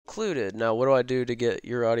included. Now, what do I do to get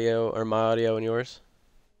your audio or my audio and yours?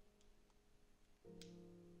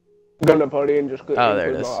 Go to party and just click Oh, there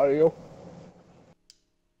it include my is. audio.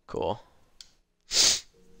 Cool.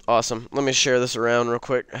 Awesome. Let me share this around real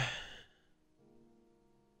quick.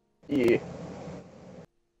 Yeah.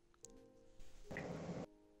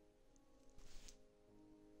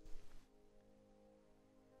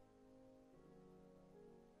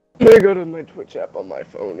 I'm gonna go to my Twitch app on my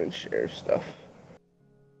phone and share stuff.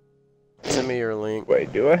 Send me your link.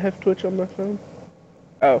 Wait, do I have Twitch on my phone?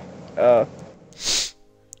 Oh,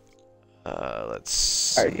 Let's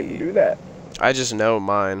see. I can do that. I just know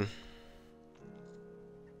mine.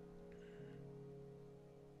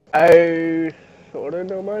 I sorta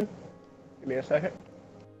know mine. Give me a second.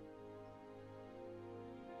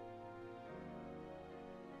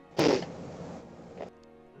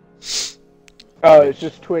 Oh, it's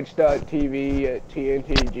just twitch.tv at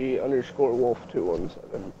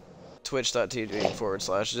TNTG_wolf217.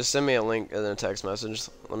 Twitch.tv/. Just send me a link and then a text message.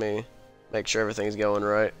 Let me make sure everything's going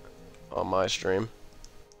right on my stream.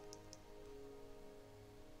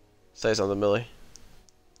 Say something, Billy.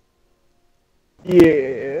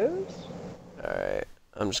 Yes. Alright.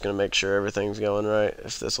 I'm just gonna make sure everything's going right.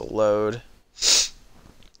 If this will load.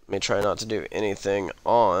 Let me try not to do anything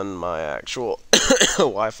on my actual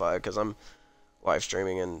Wi-Fi because I'm live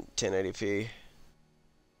streaming in 1080p.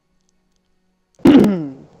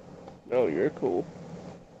 Oh, you're cool.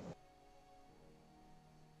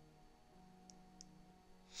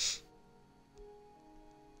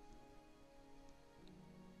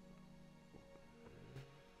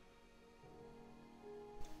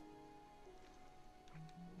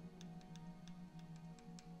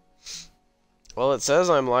 Well, it says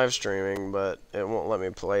I'm live streaming, but it won't let me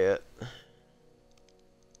play it.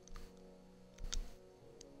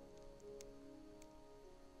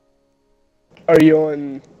 Are you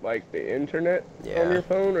on, like, the internet Yeah. on your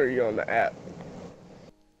phone, or are you on the app?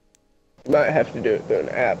 You might have to do it through an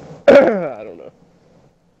app. I don't know.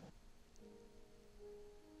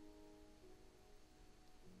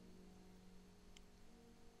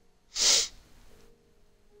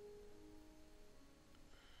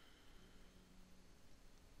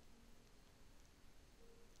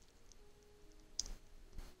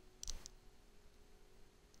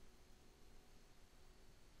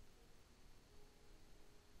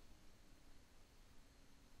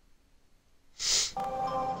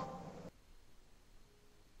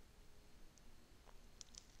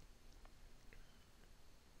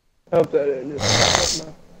 Hope that didn't just pop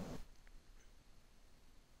up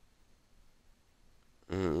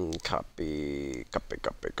now. Copy.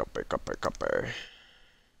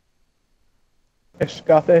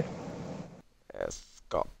 Escape.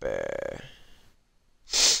 Escape.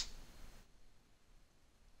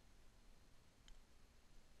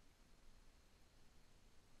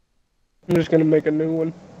 I'm just gonna make a new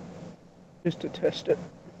one. Just to test it.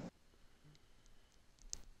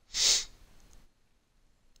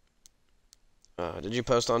 Did you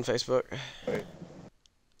post on Facebook? Wait.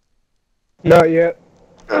 Not yet.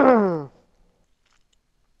 And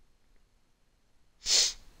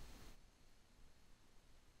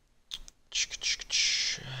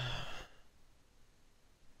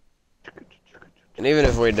even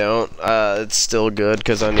if we don't, it's still good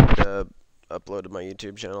because I need to upload to my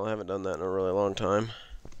YouTube channel. I haven't done that in a really long time.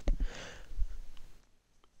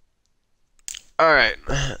 Alright,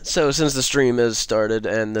 so since the stream is started,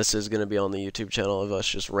 and this is going to be on the YouTube channel of us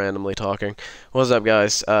just randomly talking. What's up,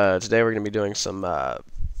 guys? Today we're going to be doing some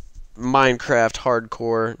Minecraft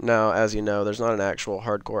hardcore. Now, as you know, there's not an actual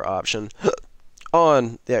hardcore option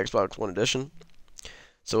on the Xbox One Edition.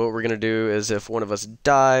 So what we're going to do is if one of us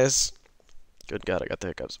dies... Good God, I got the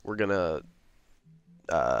hiccups. We're going to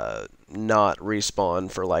not respawn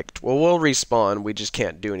for like... Well, we'll respawn, we just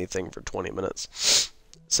can't do anything for 20 minutes.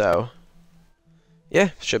 So...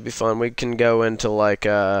 yeah, should be fun. We can go into like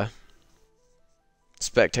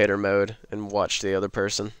spectator mode and watch the other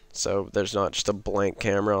person, so there's not just a blank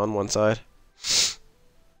camera on one side.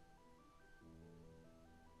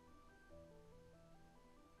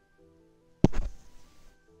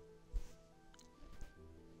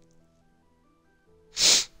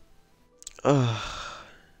 Ugh.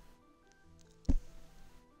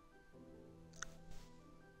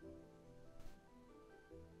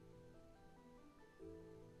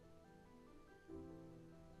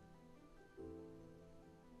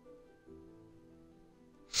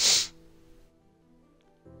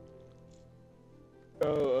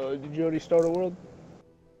 Did you already start a world?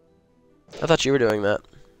 I thought you were doing that.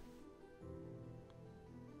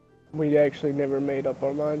 We actually never made up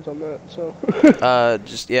our minds on that, so.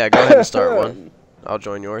 Just, yeah, go ahead and start one. I'll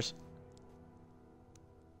join yours.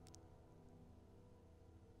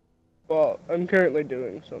 Well, I'm currently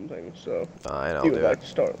doing something, so Fine, if I'll you would do it. like to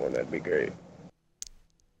start one, that'd be great.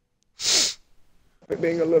 For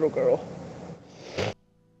being a little girl.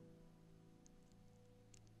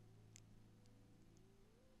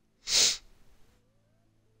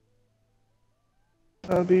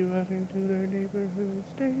 I'll be riding to their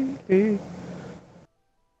neighborhoods daily.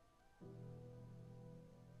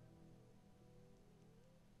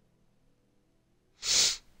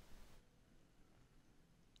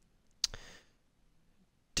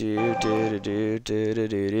 Do do do do do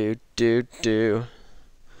do do do do.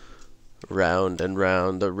 Round and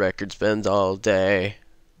round the record spins all day.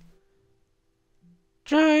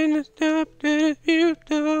 Trying to stop the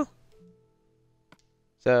future.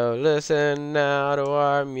 So listen now to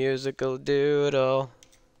our musical doodle.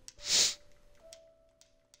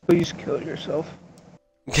 Please kill yourself.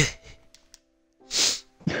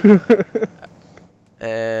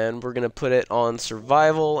 And we're gonna put it on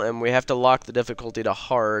survival, and we have to lock the difficulty to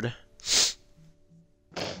hard.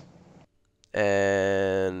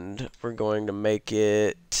 And we're going to make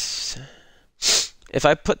it. If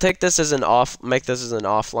I make this as an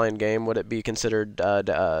offline game, would it be considered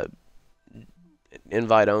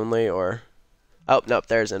invite only, or? Oh nope,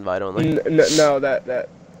 there's invite only. No,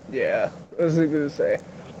 yeah. I was gonna say.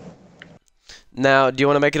 Now, do you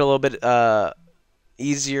want to make it a little bit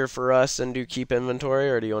easier for us and do keep inventory,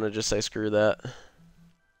 or do you want to just say screw that?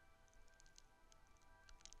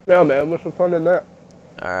 No, man, what's the fun in that?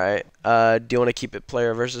 Alright, do you want to keep it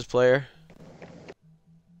player versus player?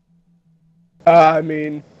 I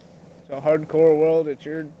mean, it's a hardcore world, it's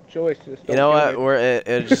your choice. Just You know what,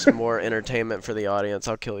 it's just more entertainment for the audience.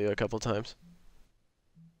 I'll kill you a couple times.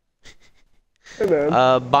 Hey, man.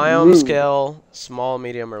 Biome Rude. scale, small,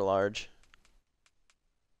 medium, or large?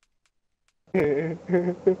 I'm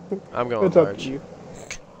going It's up large. to you.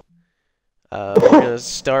 We're gonna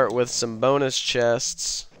start with some bonus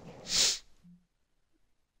chests.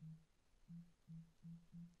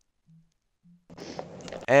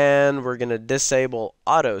 And we're gonna disable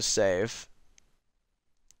autosave.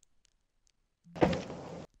 One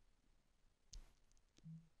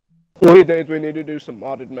of these days we need to do some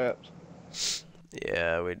modded maps.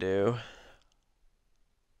 Yeah, we do.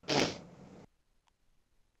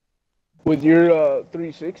 With your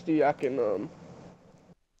 360, I can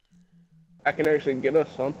actually get us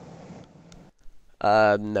some.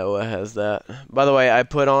 Noah has that. By the way, I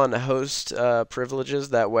put on host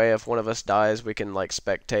privileges. That way, if one of us dies, we can like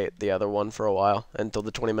spectate the other one for a while until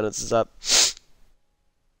the 20 minutes is up.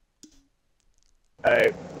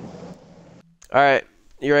 Alright. Alright,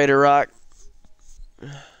 you ready to rock?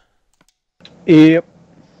 Yep.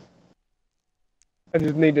 I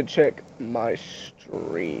just need to check my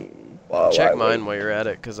stream. Check mine while you're at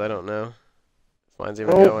it, because I don't know if mine's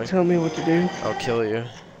even Don't going. tell me what to do, I'll kill you.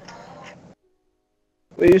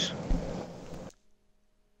 please.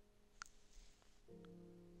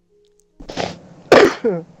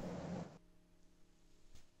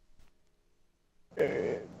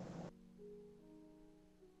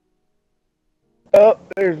 Oh,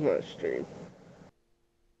 there's my stream.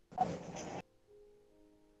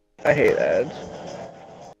 I hate ads.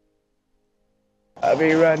 I'll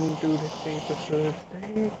be riding through the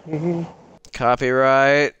neighborhood.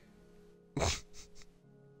 Copyright.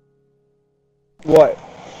 What?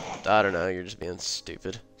 I don't know, you're just being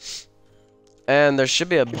stupid. And there should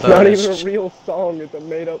be a bonus. It's not even a real song, it's a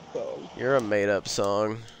made up song. You're a made up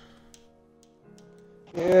song.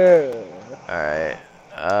 Yeah. Alright.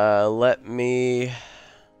 Let me...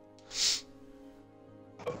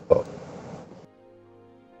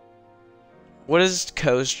 What is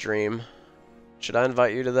co-stream? Should I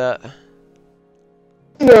invite you to that?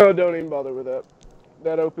 No, don't even bother with that.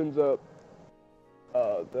 That opens up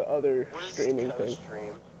the other streaming thing.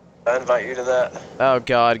 I invite you to that. Oh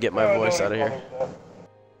god, get my voice out of here.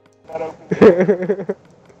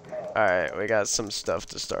 Alright, we got some stuff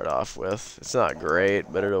to start off with. It's not great,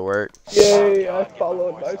 but it'll work. Yay, I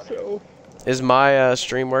followed myself. Is my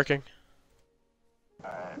stream working?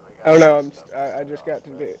 Oh no, I just got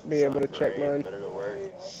to be able to check mine.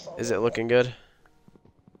 Is it looking good?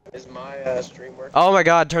 Is my stream working? Oh my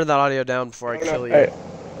god, turn that audio down before I kill you. Hey.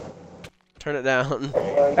 Turn it down.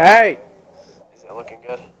 Hey! Is it looking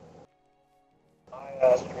good?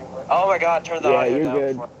 Oh my god, turn the audio you're down.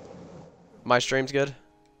 good. My stream's good?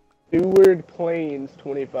 Steward Plains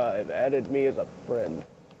 25 added me as a friend.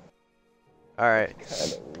 Alright.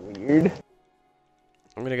 Kinda weird.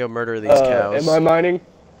 I'm gonna go murder these cows. Am I mining?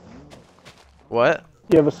 What?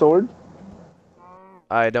 You have a sword?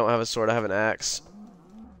 I don't have a sword, I have an axe.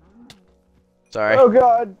 Sorry. Oh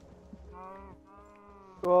God.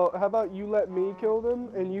 Well, how about you let me kill them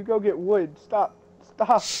and you go get wood? Stop.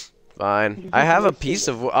 Stop. Fine. You I just have a wasted piece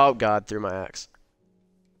it. of oh God, through my axe.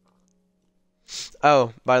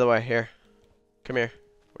 Oh, by the way, here. Come here.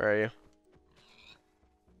 Where are you?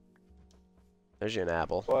 There's you an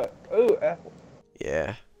apple. What? Oh, apple.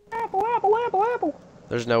 Yeah. Apple, apple, apple, apple.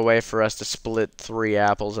 There's no way for us to split 3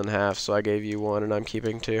 apples in half, so I gave you 1 and I'm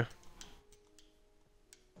keeping 2.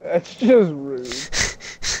 That's just rude.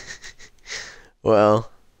 Well,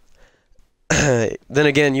 then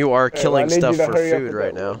again, you are Hey, well, I killing need stuff you to for hurry up food with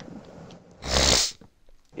right that now. wood.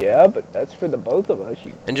 Yeah, but that's for the both of us.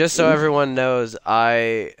 And just so everyone knows,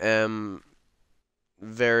 I am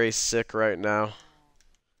very sick right now.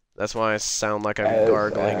 That's why I sound like I'm As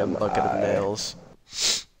gargling a am bucket of I. nails.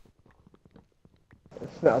 It's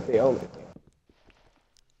not the only thing.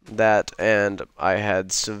 That and I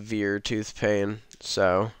had severe tooth pain,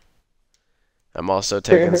 so I'm also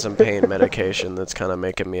taking some pain medication that's kind of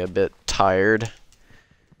making me a bit tired.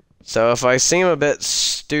 So if I seem a bit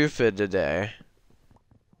stupid today,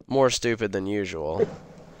 more stupid than usual,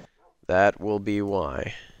 that will be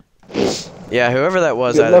why. Yeah, whoever that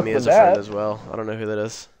was Good added luck me with as a friend that. as well. I don't know who that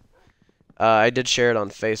is. I did share it on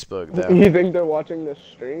Facebook, though. You think they're watching this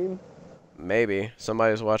stream? Maybe.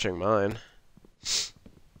 Somebody's watching mine.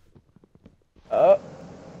 I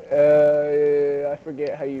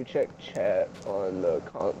forget how you check chat on the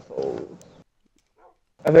consoles.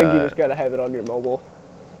 I think you just gotta have it on your mobile.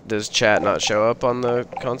 Does chat not show up on the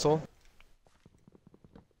console?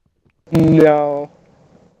 No.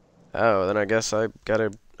 Oh, then I guess I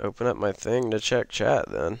gotta open up my thing to check chat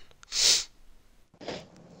then.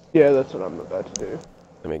 Yeah, that's what I'm about to do.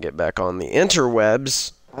 Let me get back on the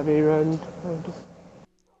interwebs. I mean,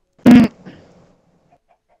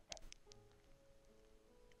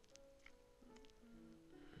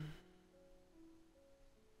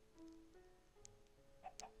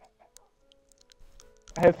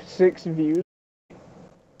 I have 6 views.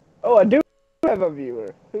 Oh, I do have a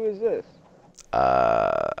viewer. Who is this?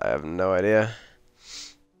 I have no idea.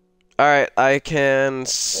 Alright, I can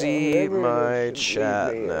see whoever it my is should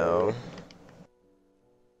chat leave me now.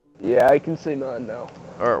 Yeah, I can see mine now.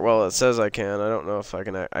 Or, well, it says I can. I don't know if I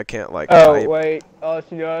can. I can't, like, Oh, type. wait. Oh,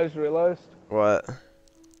 you know, I just realized. What?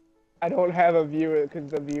 I don't have a viewer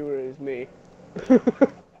because the viewer is me.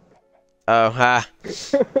 Oh, ha.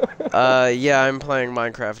 Yeah, I'm playing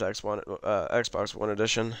Minecraft Xbox One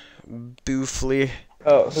Edition. Boofly.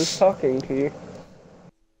 Oh, who's talking to you?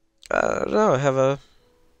 No, I have a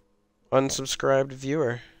unsubscribed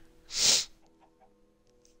viewer.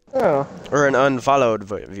 Oh. Or an unfollowed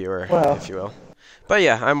viewer, Wow. if you will. But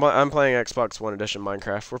yeah, I'm playing Xbox One Edition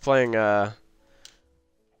Minecraft. We're playing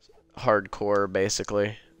hardcore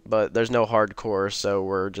basically, but there's no hardcore, so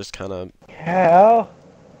we're just kind of Cal?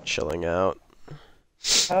 chilling out.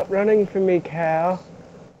 Stop running from me, Cal.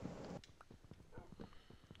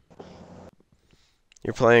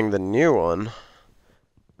 You're playing the new one.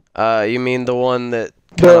 You mean the one that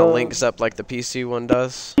kind of links up like the PC one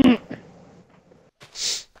does?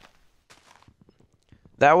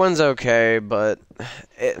 That one's okay, but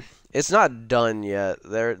it's not done yet.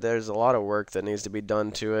 There's a lot of work that needs to be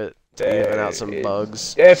done to it to even out some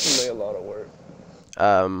bugs. Definitely a lot of work.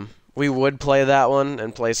 We would play that one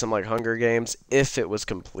and play some like Hunger Games if it was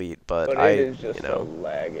complete, but But it is just so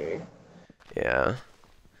laggy. Yeah.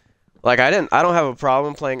 Like I don't have a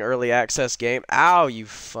problem playing early access game. Ow, you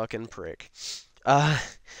fucking prick. I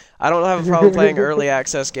don't have a problem playing early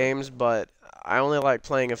access games, but I only like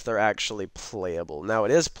playing if they're actually playable. Now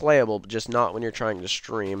it is playable, but just not when you're trying to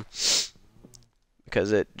stream,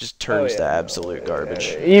 because it just turns to absolute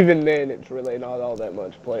garbage. Even then, it's really not all that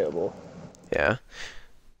much playable. Yeah.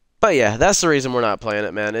 But yeah, that's the reason we're not playing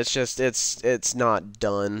it, man. It's just it's not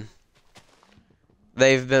done.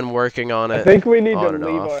 They've been working on it. I think we need to and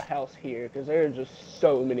leave off. our house here because there are just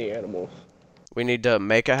so many animals. We need to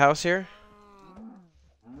make a house here?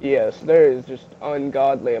 Yes, there is just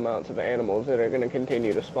ungodly amounts of animals that are going to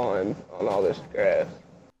continue to spawn on all this grass.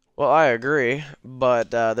 Well, I agree,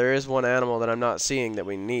 but there is one animal that I'm not seeing that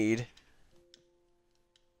we need.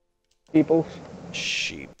 People?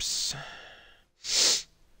 Sheeps.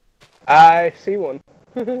 I see one.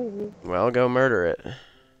 Well, go murder it,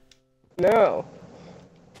 No.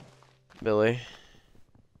 Billy.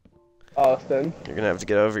 Austin. You're gonna have to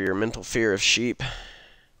get over your mental fear of sheep.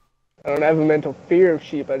 I don't have a mental fear of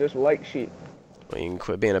sheep, I just like sheep. Well, you can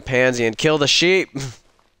quit being a pansy and kill the sheep.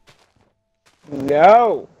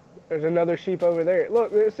 No! There's another sheep over there.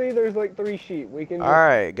 Look, see, there's like 3 sheep. We can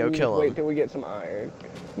Alright, go just kill wait them. till we get some iron.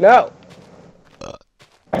 No!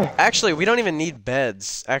 Actually, we don't even need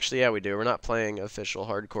beds. Actually, yeah, we do. We're not playing official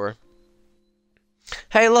hardcore.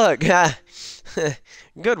 Hey, look!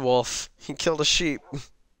 Good wolf. He killed a sheep.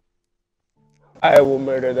 I will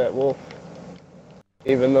murder that wolf.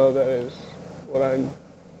 Even though that is what I'm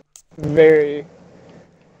very...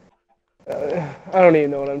 I don't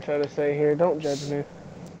even know what I'm trying to say here. Don't judge me.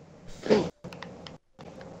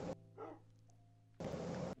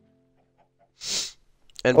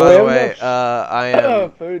 And by the way,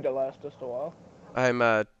 food to last us a while.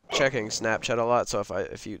 I'm checking Snapchat a lot, so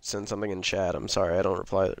if you send something in chat, I'm sorry I don't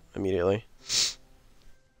reply immediately.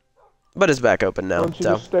 But it's back open now. Why don't you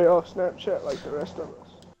just stay off Snapchat like the rest of us?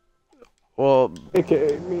 Well,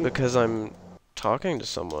 AKA me. because I'm talking to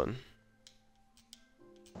someone.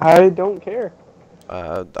 I don't care.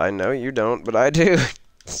 I know you don't, but I do.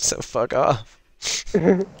 So fuck off.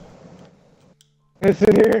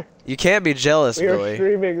 Listen here. You can't be jealous, We are Billy.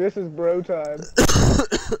 streaming. This is bro time.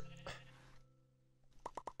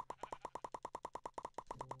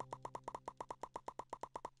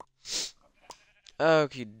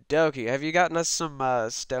 Okie dokie. Have you gotten us some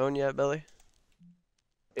stone yet, Billy?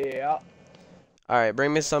 Yeah. Alright,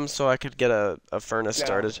 bring me some so I could get a furnace No.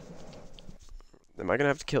 started. Am I gonna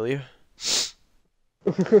have to kill you?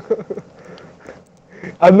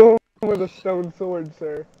 I'm the one with a stone sword,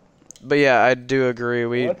 sir. But yeah, I do agree.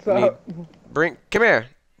 We What's need... up? Come here!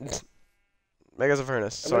 Make us a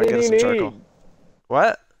furnace so I How can many get us do some you charcoal. need?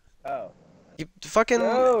 What? Oh. You fucking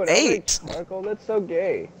No, ate! Charcoal, that's so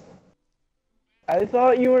gay. I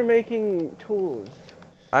thought you were making tools.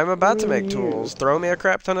 I'm about to make You. tools. Throw me a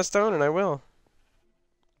crap ton of stone and I will.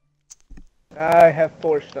 I have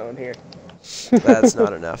 4 stone here. That's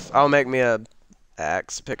not enough. I'll make me a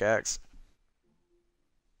pickaxe.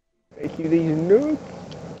 Make you these noobs.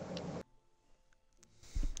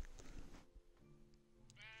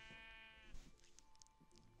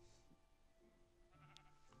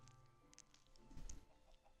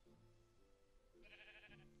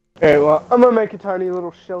 Okay, well, I'm gonna make a tiny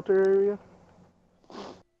little shelter area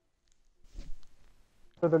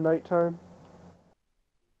for the nighttime.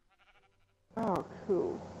 Oh,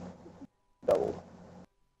 cool. Double.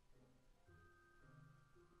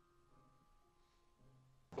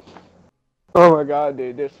 Oh my god,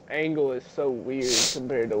 dude, this angle is so weird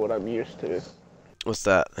compared to what I'm used to. What's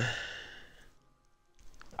that?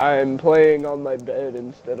 I'm playing on my bed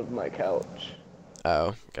instead of my couch,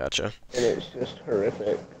 Oh, gotcha. and it's just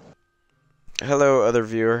horrific. Hello, other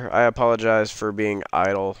viewer. I apologize for being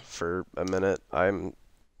idle for a minute. I'm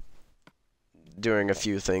doing a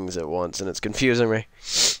few things at once, and it's confusing me.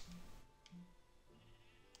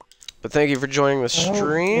 But thank you for joining the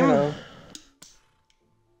stream. You know.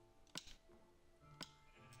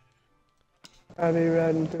 I'll be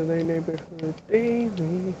riding through the neighborhood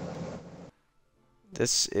daily.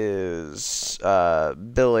 This is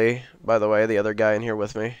Billy, by the way, the other guy in here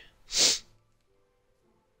with me.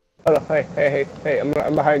 Oh, no, hey,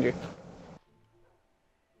 I'm behind you.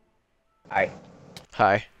 Hi.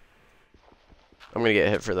 Hi. I'm gonna get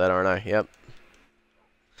hit for that, aren't I? Yep.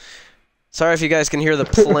 Sorry if you guys can hear the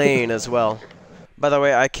plane as well. By the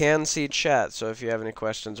way, I can see chat, so if you have any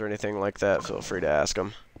questions or anything like that, feel free to ask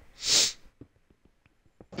them.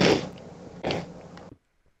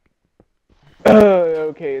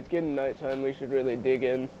 Okay, it's getting nighttime. We should really dig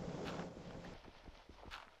in.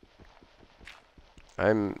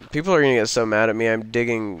 People are gonna get so mad at me. I'm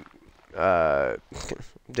digging,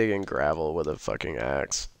 digging gravel with a fucking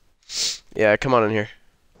axe. Yeah, come on in here.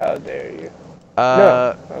 How dare you?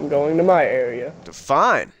 No, I'm going to my area.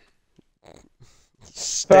 Fine.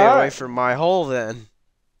 Stay away from my hole then.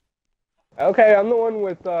 Okay, I'm the one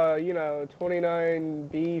with, 29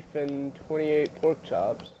 beef and 28 pork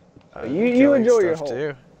chops. So you enjoy your hole.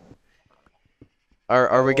 Too.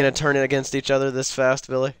 Are we gonna turn it against each other this fast,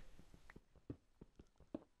 Billy?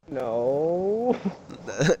 No.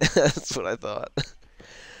 That's what I thought.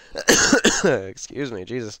 Excuse me,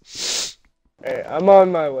 Jesus. Hey, I'm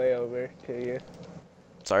on my way over to you.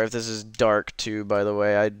 Sorry if this is dark too, by the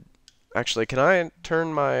way. Actually, can I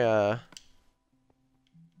turn my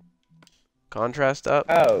contrast up?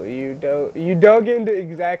 Oh, you dug into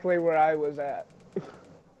exactly where I was at.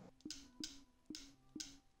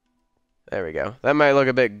 There we go. That might look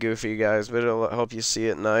a bit goofy, guys, but it'll help you see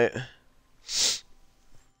at night.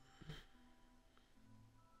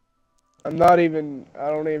 I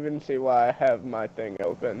don't even see why I have my thing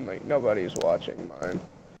open. Like, nobody's watching mine.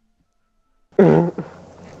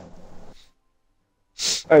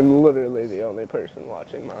 I'm literally the only person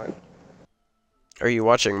watching mine. Are you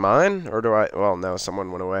watching mine, or do I? Well, no,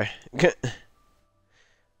 someone went away.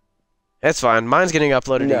 It's fine. Mine's getting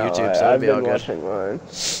uploaded to YouTube, so it'll be all good. I've been watching mine.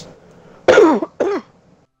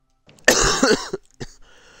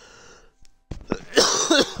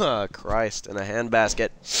 Oh, Christ, in a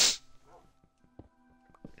handbasket.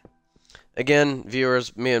 Again,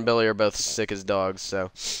 viewers, me and Billy are both sick as dogs,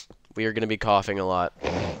 so we are going to be coughing a lot.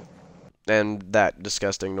 And that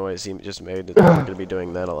disgusting noise he just made, we're going to be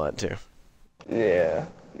doing that a lot, too. Yeah,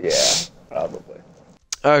 probably.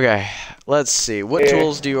 Okay, let's see. What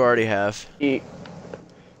tools do you already have?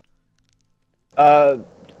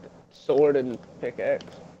 Sword and pickaxe.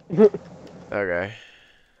 Okay.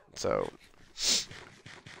 So.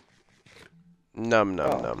 Num.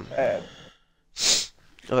 Bad.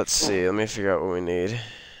 Let's see. Let me figure out what we need.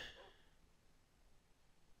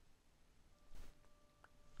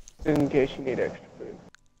 In case you need extra food.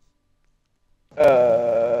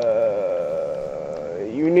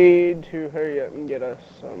 You need to hurry up and get us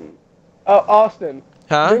some. Oh, Austin.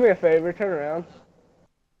 Huh? Do me a favor. Turn around.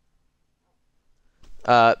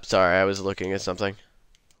 Sorry, I was looking at something.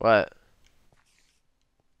 What?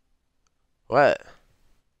 What?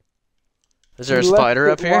 Is there a spider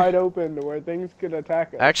up here? Wide open to where things could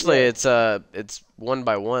attack us. Actually, it's one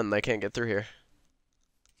by one. They can't get through here.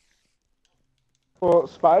 Well,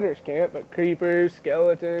 spiders can't, but creepers,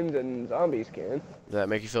 skeletons, and zombies can. Does that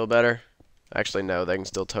make you feel better? Actually, no. They can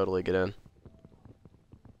still totally get in.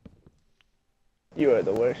 You are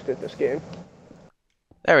the worst at this game.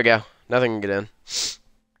 There we go. Nothing can get in.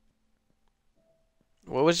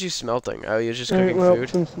 What was you smelting? Oh, you were just cooking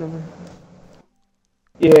food?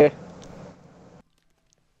 Yeah.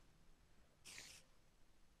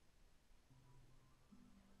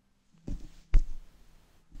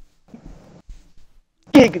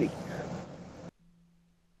 Giggity.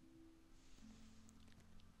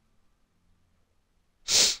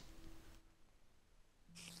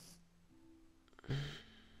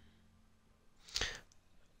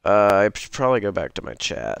 I should probably go back to my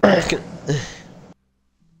chat. Let's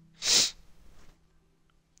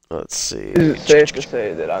see. Is it safe to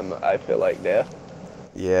say that I feel like death?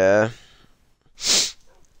 Yeah.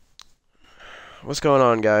 What's going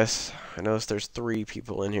on, guys? I notice there's 3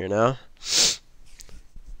 people in here now.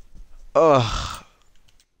 Ugh.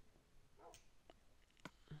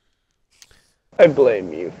 I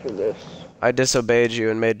blame you for this. I disobeyed you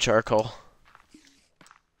and made charcoal.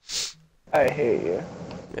 I hate you.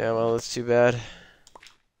 Yeah, well, that's too bad.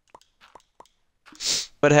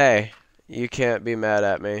 But hey, you can't be mad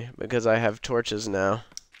at me because I have torches now.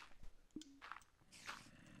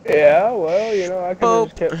 Yeah, well, you know, I could have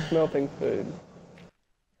just kept smelting food.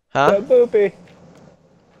 Huh? Boopy.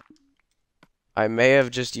 I may have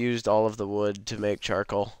just used all of the wood to make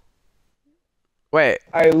charcoal. Wait.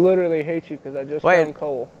 I literally hate you because I just found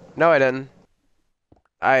coal. No, I didn't.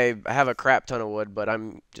 I have a crap ton of wood, but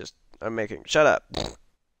I'm making... Shut up.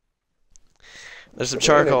 There's some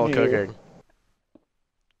charcoal cooking.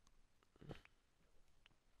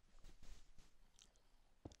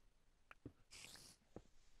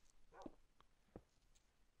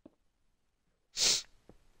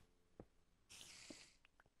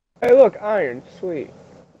 Hey, look, iron. Sweet.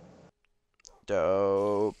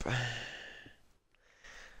 Dope.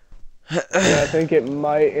 Yeah, I think it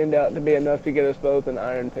might end out to be enough to get us both an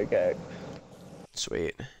iron pickaxe.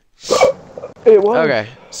 Sweet. It was. Okay,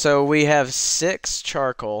 so we have 6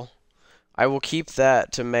 charcoal. I will keep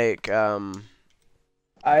that to make, I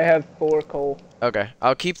have 4 coal. Okay,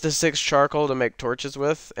 I'll keep the 6 charcoal to make torches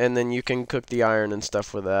with, and then you can cook the iron and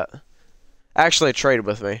stuff with that. Actually, trade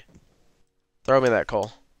with me. Throw me that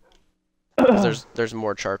coal. There's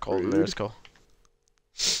more charcoal than there's coal.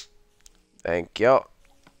 Thank you.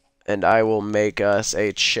 And I will make us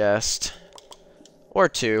a chest. Or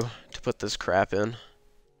 2 to put this crap in.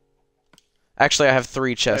 Actually, I have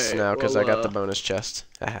 3 chests now because I got the bonus chest.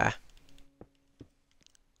 Haha.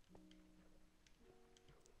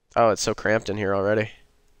 Oh, it's so cramped in here already.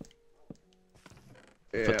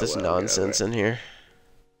 Yeah, put this nonsense in here.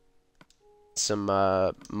 Some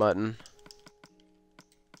mutton.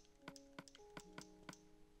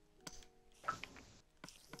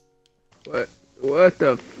 What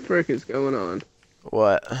the frick is going on?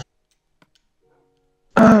 What?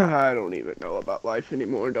 I don't even know about life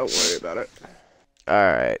anymore. Don't worry about it.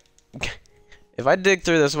 Alright. If I dig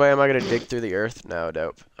through this way, am I gonna dig through the earth? No,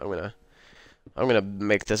 dope. I'm gonna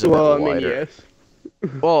make this a bit wider. I mean, yes.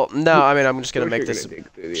 Well, no, I mean, I'm just gonna make this...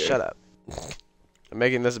 Shut up. I'm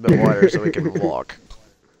making this a bit wider so we can walk.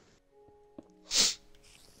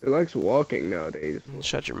 It likes walking nowadays.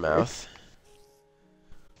 Shut your mouth.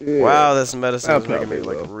 Yeah. Wow, this medicine is making me,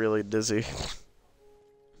 like, really dizzy.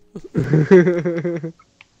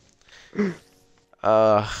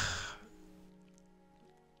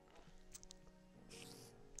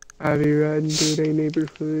 I be riding through their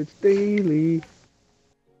neighborhoods daily.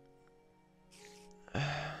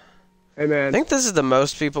 Hey man. I think this is the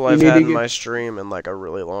most people I've had in my stream in like a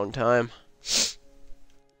really long time.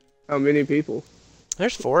 How many people?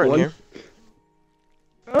 There's 4 in here.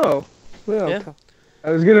 Oh, well. Yeah.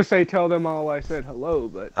 I was gonna say tell them all I said hello,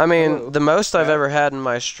 but I mean, hello. the most I've ever had in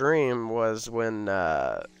my stream was when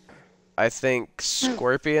I think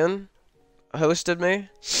Scorpion hosted me.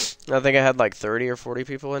 I think I had like 30 or 40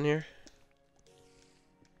 people in here.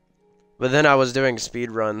 But then I was doing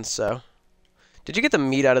speed runs, so. Did you get the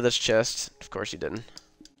meat out of this chest? Of course you didn't.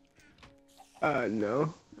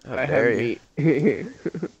 No. How I dare have you. meat.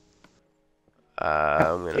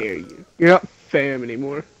 I'm gonna... dare you? You're not fam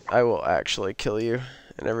anymore. I will actually kill you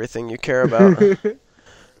and everything you care about.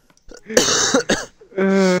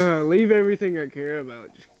 Leave everything I care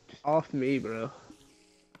about. Just off me, bro.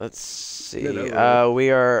 Let's see. We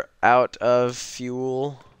are out of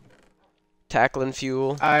fuel. Tackling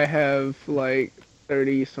fuel. I have like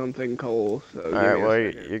 30-something coal, so. Alright, well,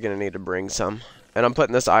 you're gonna need to bring some. And I'm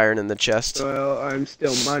putting this iron in the chest. Well, I'm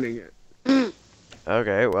still mining it.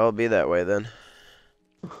 Okay, well, it'll be that way then.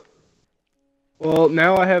 Well,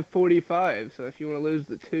 now I have 45, so if you want to lose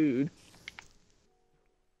the dude.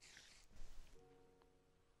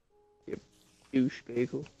 Yep. Douche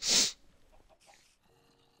bagel.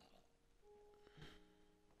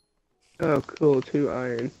 Oh, cool, 2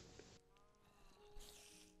 iron.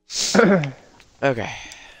 Okay.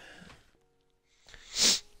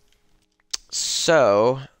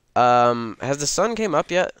 So, has the sun came up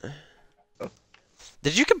yet?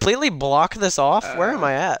 Did you completely block this off? Where am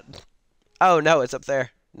I at? Oh, no, it's up there.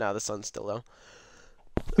 No, the sun's still low.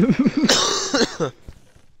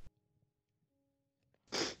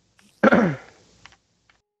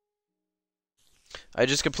 I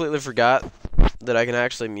just completely forgot that I can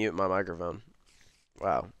actually mute my microphone.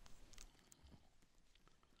 Wow.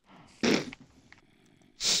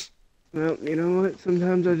 Well, you know what?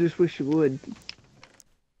 Sometimes I just wish you would.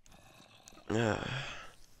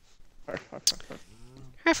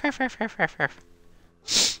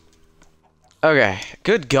 Okay.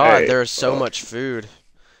 Good God, Hey, there is so much food.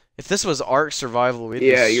 If this was Ark Survival, we'd be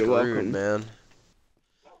you're screwed, welcome. man.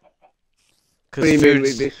 What do you mean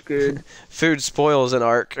we'd be screwed? Food spoils in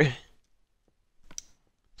Ark.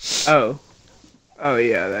 Oh. Oh,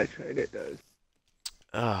 yeah, that's right, it does.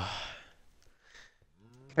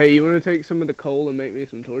 Hey, you want to take some of the coal and make me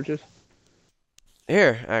some torches?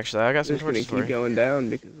 Here, actually, I got some I'm just gonna torches for keep you. going down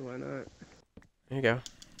because why not? Here you go.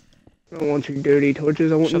 I don't want your dirty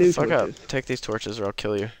torches, I want Shut new the fuck torches. up. Take these torches or I'll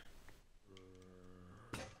kill you.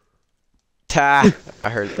 Ta! I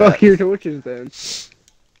heard that. Fuck your torches then.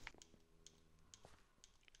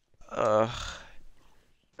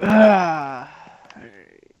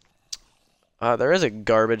 There is a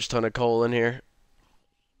garbage ton of coal in here.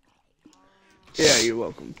 Yeah, you're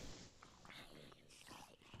welcome.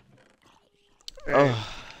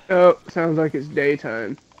 Oh, sounds like it's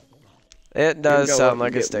daytime. it does Go sound up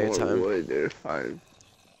like and it's get more daytime. wood, they're fine.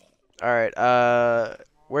 Alright,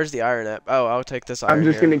 where's the iron at? Oh, I'll take this iron I'm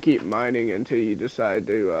just here. gonna keep mining until you decide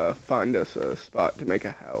to find us a spot to make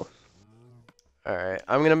a house. Alright,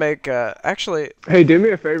 I'm gonna make, actually... Hey, do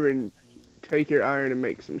me a favor and take your iron and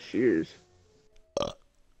make some shears.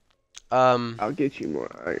 I'll get you more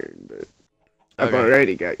iron, but I've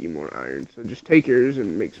already got you more iron, so just take yours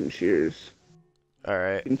and make some shears.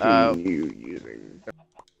 Alright, Continue using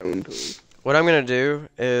stone tools. what I'm gonna do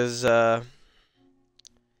is, hello,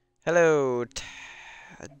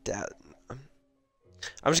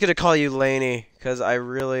 I'm just gonna call you Lainey, because I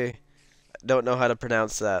really don't know how to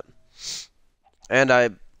pronounce that. And I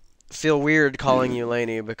feel weird calling you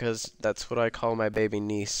Lainey, because that's what I call my baby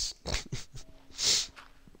niece.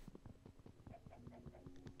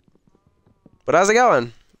 But how's it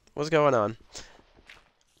going? What's going on?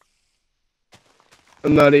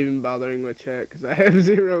 I'm not even bothering with chat, because I have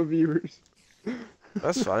 0 viewers.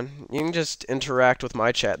 That's fine. You can just interact with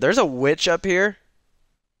my chat. There's a witch up here.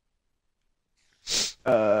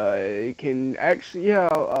 Can actually, yeah,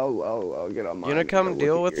 I'll get on mine. You gonna come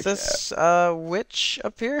deal with this witch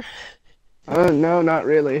up here? No, not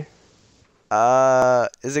really.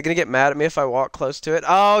 Is it gonna get mad at me if I walk close to it?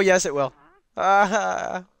 Oh, yes, it will.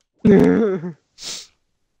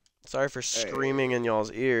 Sorry for screaming in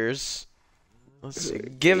y'all's ears. Let's see.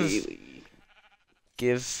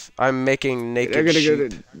 I'm making naked sheep. Go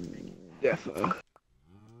to Defo.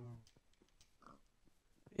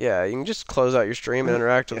 Yeah, you can just close out your stream and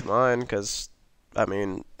interact with mine, because, I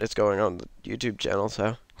mean, it's going on the YouTube channel,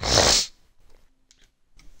 so.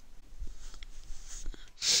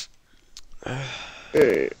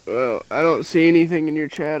 Alright, well, I don't see anything in your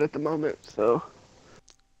chat at the moment, so.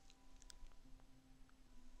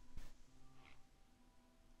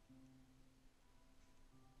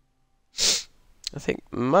 I think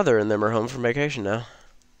Mother and them are home from vacation now.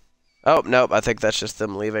 Oh, nope, I think that's just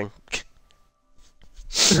them leaving.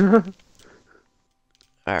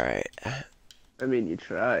 Alright. I mean, you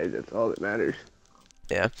tried. That's all that matters.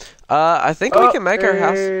 Yeah. I think we can make our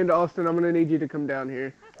house... And Austin, I'm gonna need you to come down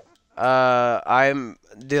here. I'm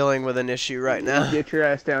dealing with an issue right now. Get your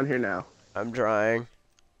ass down here now. I'm trying.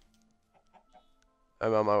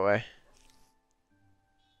 I'm on my way.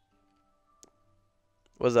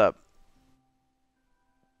 What's up?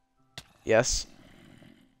 Yes?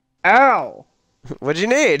 Ow! What'd you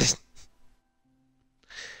need?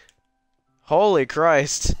 Holy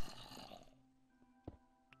Christ.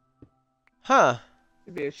 Huh.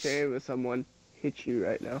 It'd be a shame if someone hit you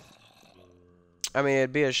right now. I mean,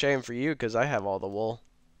 it'd be a shame for you because I have all the wool.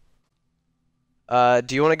 Do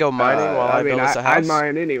you want to go mining while I build us a house? I'd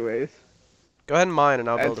mine anyways. Go ahead and mine and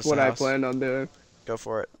I'll build us a house. That's what I planned on doing. Go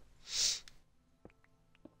for it.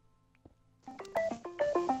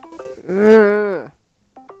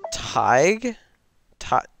 Tig?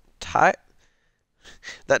 Tig?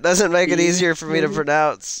 That doesn't make it easier for me to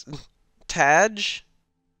pronounce. Taj?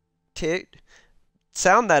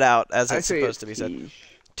 Sound that out as it's supposed to be said.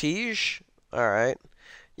 Tige? Alright.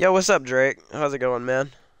 Yo, what's up, Drake? How's it going,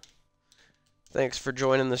 man? Thanks for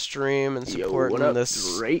joining the stream and supporting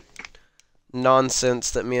this Drake?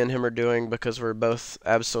 Nonsense that me and him are doing because we're both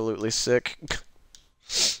absolutely sick.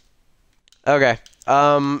 Okay.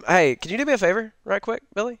 Hey, can you do me a favor, right quick,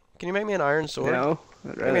 Billy? Can you make me an iron sword? No.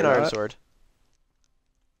 Make me an iron sword.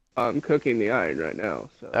 I'm cooking the iron right now,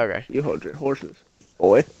 so okay. You hold your horses,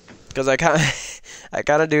 boy. Because I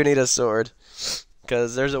kind of do need a sword.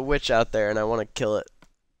 Because there's a witch out there and I want to kill it.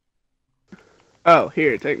 Oh,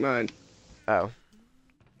 here, take mine. Oh.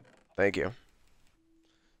 Thank you.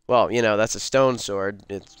 Well, you know, that's a stone sword.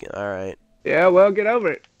 It's alright. Yeah, well, get over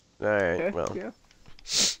it. Alright, okay, well. Yeah.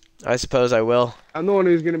 I suppose I will. I'm the one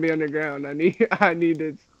who's going to be underground. I need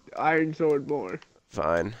the iron sword more.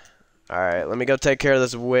 Fine. Alright, let me go take care of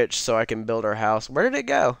this witch so I can build our house. Where did it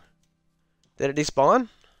go? Did it despawn?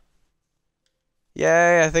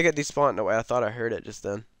 Yay, I think it despawned. No way, I thought I heard it just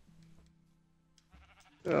then.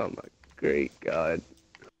 Oh my great god.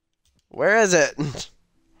 Where is it?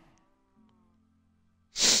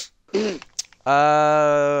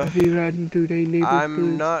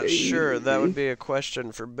 I'm not sure. That would be a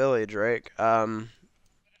question for Billy Drake. What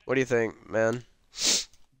do you think, man?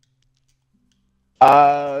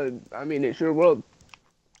 I mean, it's your world.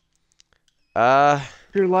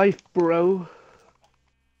 Your life, bro.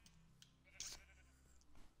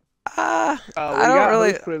 I we don't got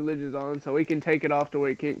really host privileges on, so we can take it off to where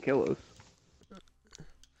it can't kill us.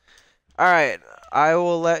 Alright, I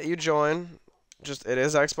will let you join. Just, it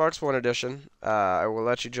is Xbox One edition. I will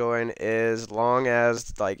let you join as long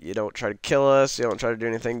as, like, you don't try to kill us, you don't try to do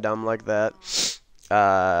anything dumb like that.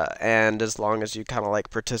 And as long as you kind of, like,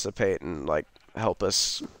 participate and, like, help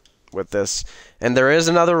us with this. And there is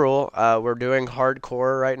another rule. We're doing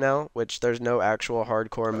hardcore right now, which there's no actual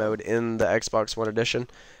hardcore mode in the Xbox One edition.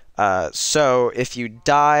 So if you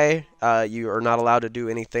die, you are not allowed to do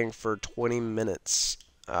anything for 20 minutes.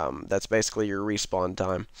 That's basically your respawn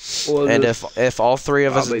time. Well, and if all three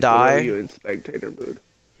of us die,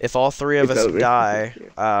 if all three of us die,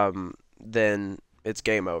 then it's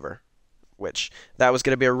game over. Which, that was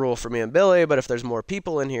going to be a rule for me and Billy, but if there's more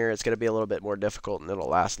people in here, it's going to be a little bit more difficult and it'll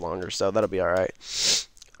last longer, so that'll be alright. So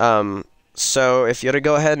if you want to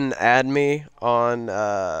go ahead and add me on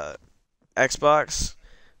Xbox,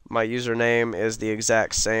 my username is the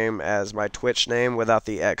exact same as my Twitch name without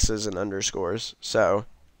the X's and underscores, so...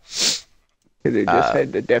 Because it just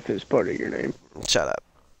said the def is part of your name. Shut up.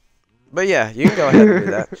 But yeah, you can go ahead and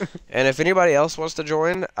do that. And if anybody else wants to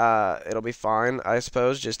join, it'll be fine, I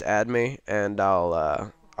suppose. Just add me, and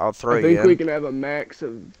I'll throw you in. I think we can have a max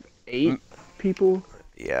of 8 people.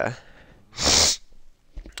 Yeah.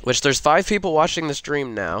 Which there's 5 people watching the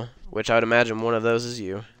stream now, which I would imagine one of those is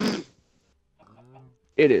you.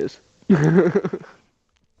 It is.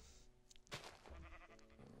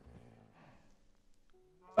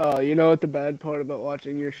 You know what the bad part about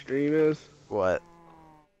watching your stream is? What?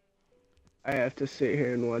 I have to sit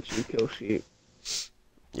here and watch you kill sheep.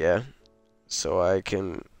 Yeah. So I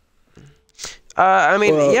can... I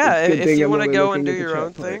mean, well, yeah, if you want to go and do your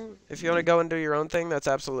own thing, that's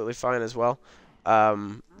absolutely fine as well.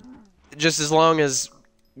 Just as long as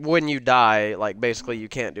when you die, like, basically you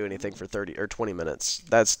can't do anything for 30 or 20 minutes.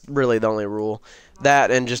 That's really the only rule. That,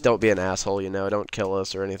 and just don't be an asshole, you know, don't kill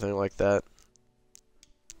us or anything like that.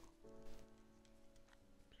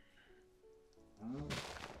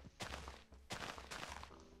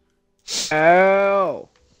 Ow!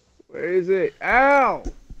 Where is it? Ow!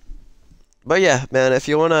 But yeah, man, if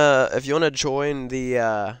you wanna join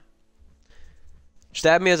the just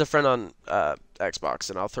add me as a friend on Xbox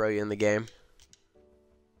and I'll throw you in the game.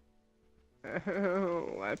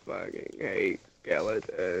 Oh, I fucking hate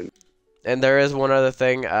skeletons. And there is one other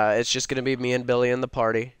thing. It's just gonna be me and Billy in the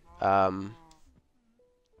party.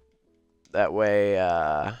 That way,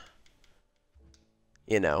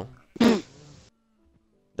 you know,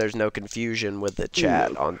 there's no confusion with the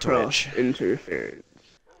chat on Twitch. Interference.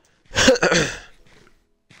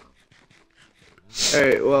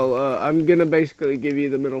 Alright, well, I'm gonna basically give you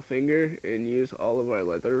the middle finger and use all of our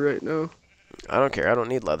leather right now. I don't care. I don't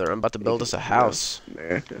need leather. I'm about to build us a house.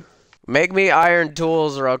 America. Make me iron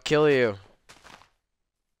tools or I'll kill you.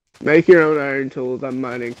 Make your own iron tools. I'm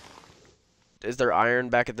mining. Is there iron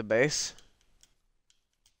back at the base?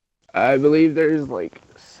 I believe there's like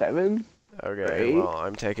 7. Okay, Right? well,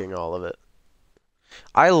 I'm taking all of it.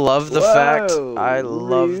 I love the fact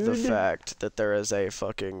that there is a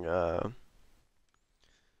fucking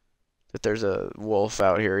that there's a wolf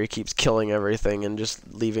out here. He keeps killing everything and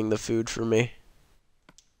just leaving the food for me.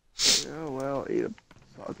 Oh well, eat a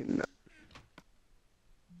fucking nut.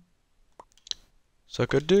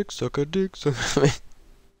 Suck a dick, suck a dick, suck a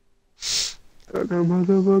Suck a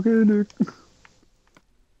motherfucking dick.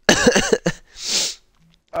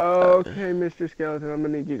 Okay, Mr. Skeleton, I'm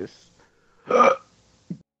gonna need you to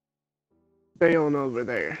stay on over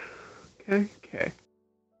there. Okay? Okay.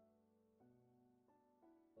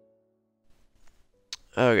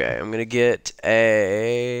 Okay, I'm gonna get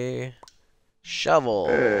a shovel.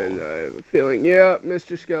 And I have a feeling, yeah,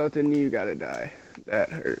 Mr. Skeleton, you gotta die. That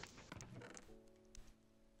hurt.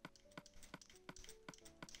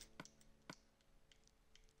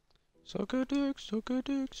 Suck a dick, suck a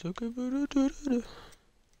dick, suck a dick.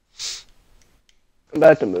 I'm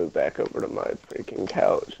about to move back over to my freaking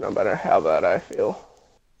couch, no matter how bad I feel.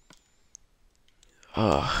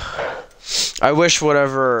 I wish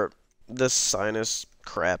whatever this sinus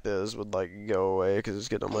crap is would like go away because it's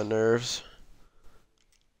getting on my nerves.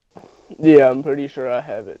 Yeah, I'm pretty sure I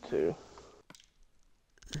have it too.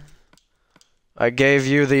 I gave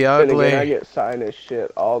you the Then ugly. again, I get sinus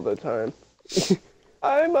shit all the time.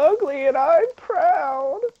 I'm ugly and I'm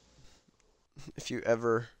proud. If you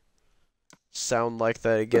ever sound like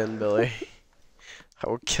that again, Billy, I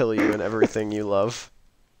will kill you and everything you love.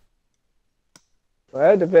 Well,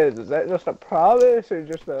 that depends. Is that just a promise or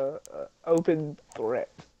just a open threat?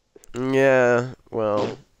 Yeah,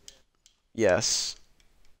 well, yes.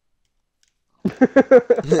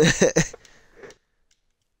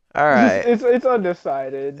 Alright. It's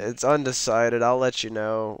undecided. It's undecided. I'll let you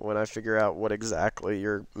know when I figure out what exactly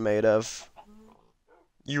you're made of.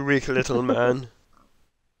 You weak little man.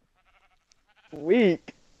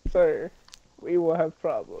 Weak, sir. We will have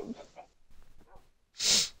problems.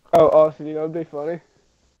 Oh, Austin, you know what'd be funny?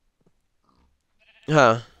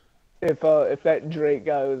 Huh. If that Drake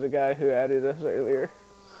guy was the guy who added us earlier.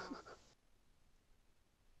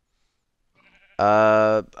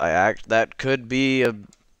 That could be a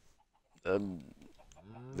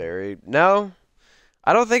very... No,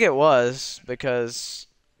 I don't think it was, because...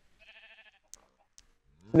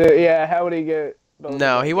 Yeah, how would he get...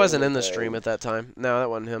 No, he wasn't in the stream at that time. No, that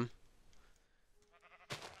wasn't him.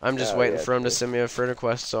 I'm just waiting for him to send me a friend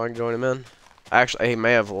request so I can join him in. Actually, he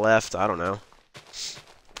may have left, I don't know.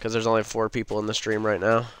 Because there's only 4 people in the stream right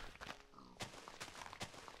now.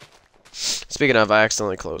 Speaking of, I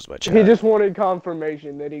accidentally closed my chat. He just wanted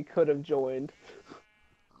confirmation that he could have joined.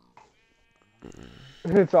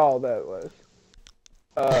 That's all that was.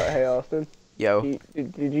 Hey Austin. Yo.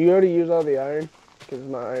 Did you already use all the iron? Because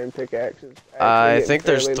my iron pickaxe is I think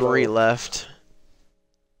there's 3 left.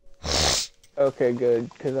 Okay,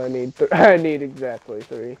 good. Because I need I need exactly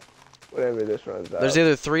 3. Whatever this runs out. There's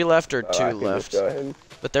either 3 left or 2 left. Go ahead.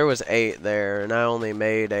 But there was 8 there, and I only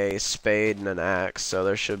made a spade and an axe, so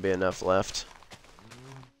there should be enough left.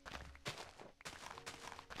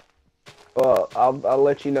 Well, I'll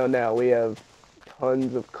let you know now. We have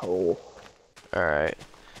tons of coal. Alright.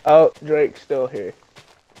 Oh, Drake's still here.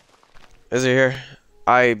 Is he here?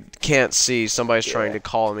 I can't see. Somebody's trying to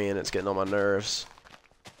call me, and it's getting on my nerves.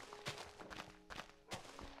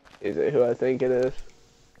 Is it who I think it is?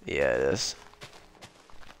 Yeah, it is.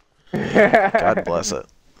 God bless it.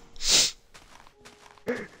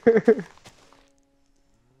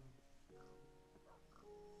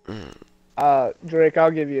 Drake,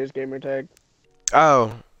 I'll give you his gamer tag.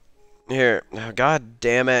 Oh. Here. Oh, God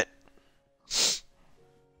damn it.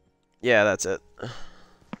 Yeah, that's it.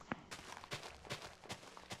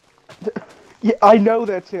 Yeah, I know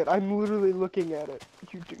that's it. I'm literally looking at it.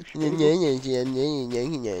 You douche.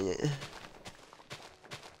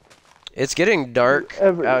 It's getting dark If you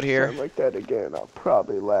ever out here. sound like that again, I'll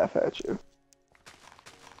probably laugh at you.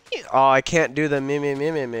 Oh, I can't do the me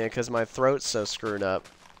because my throat's so screwed up.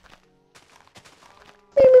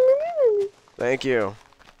 Thank you.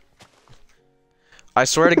 I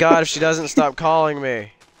swear to God, if she doesn't stop calling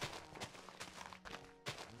me.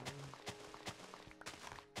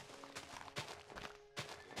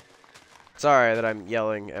 Sorry that I'm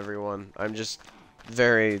yelling, everyone. I'm just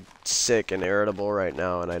very sick and irritable right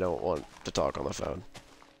now, and I don't want to talk on the phone.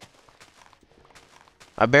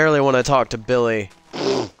 I barely want to talk to Billy.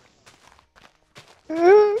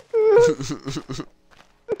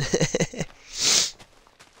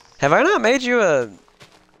 Have I not made you a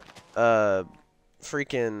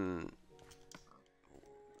freaking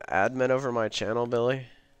admin over my channel, Billy?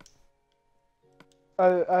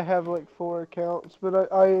 I have like 4 accounts,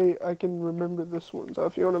 but I can remember this one. So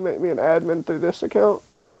if you want to make me an admin through this account,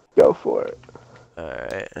 go for it.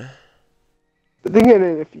 Alright. But then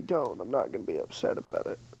again, if you don't, I'm not gonna be upset about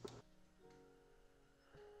it.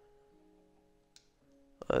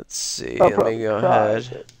 Let's see. I'll Let me go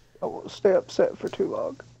ahead. I won't stay upset for too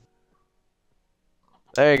long.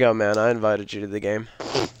 There you go, man. I invited you to the game.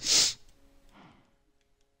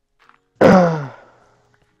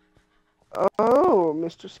 Oh,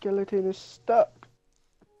 Mr. Skeleton is stuck.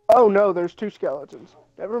 Oh no, there's 2 skeletons.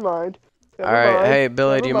 Never mind. Alright, hey,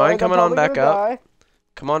 Billy, do you mind coming on back up? Die.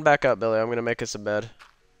 Come on back up, Billy. I'm gonna make us a bed.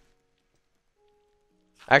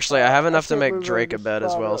 Actually, I have enough to make Drake a bed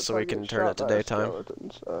as well, so we can turn it to daytime.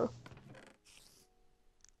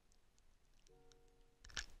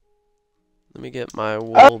 Let me get my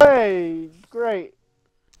wool. Hey, great.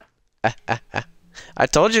 I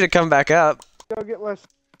told you to come back up. Go get my.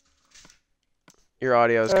 Your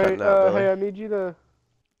audio's cutting out, Billy. Hey, I need you to.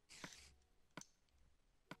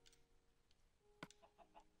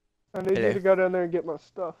 I need you to go down there and get my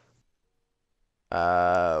stuff.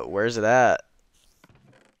 Where's it at?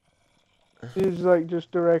 He's like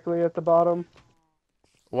just directly at the bottom.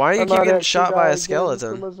 Why are you keep getting shot by a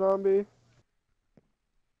skeleton? From a zombie.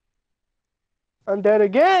 I'm dead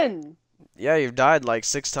again! Yeah, you've died like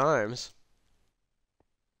 6 times.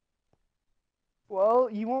 Well,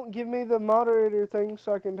 you won't give me the moderator thing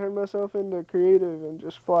so I can turn myself into creative and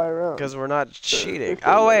just fly around. Because we're not cheating.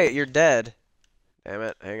 Oh, wait, you're dead. Damn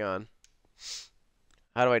it, hang on.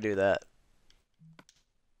 How do I do that?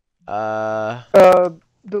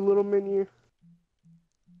 The little menu.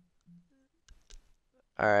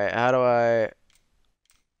 Alright, how do I...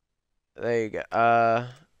 There you go.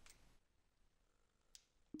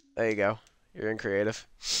 There you go. You're in creative.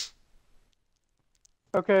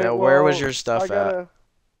 Okay, now, where was your stuff at?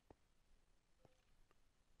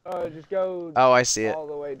 Just go oh, I see it. all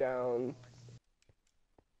the way down.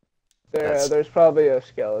 There's probably a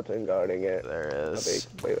skeleton guarding it. There is. I'll be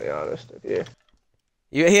completely honest with you.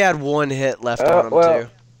 He had 1 hit left on him, too.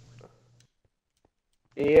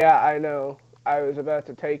 Yeah, I know. I was about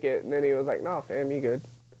to take it, and then he was like, "No, fam, you good."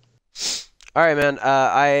 Alright, man.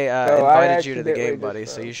 I invited you to the game, buddy,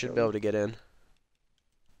 so you should be able to get in.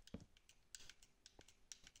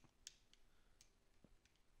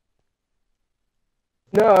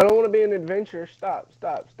 No, I don't want to be an adventurer. Stop.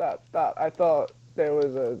 I thought there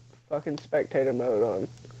was a fucking spectator mode on.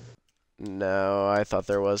 No, I thought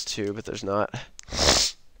there was too, but there's not.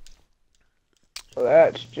 Well,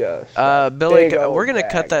 that's just... Billy, we're gonna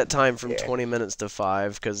cut that time from 20 minutes to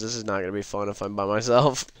 5, because this is not gonna be fun if I'm by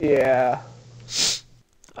myself. Yeah.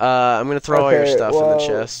 I'm gonna throw all your stuff in the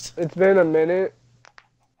chest. It's been a minute.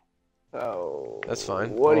 Oh. That's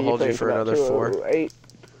fine. What I'll hold you for another 4. 8?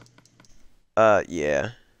 Yeah.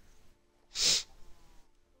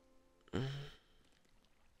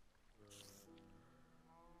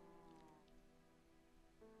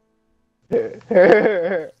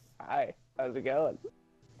 Hi, how's it going?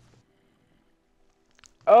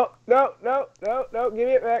 Oh, no, give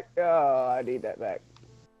me it back. Oh, I need that back.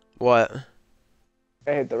 What?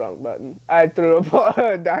 I hit the wrong button. I threw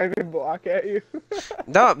a diamond block at you.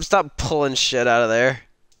 No, stop pulling shit out of there.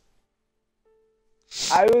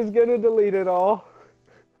 I was gonna delete it all.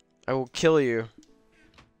 I will kill you.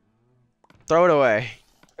 Throw it away.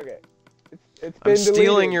 Okay. It's been I'm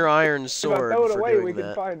stealing deleted. your iron sword throw it for away, doing we that.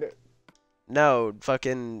 can find it. No,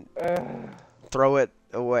 fucking throw it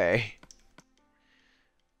away.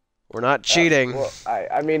 We're not cheating. Well,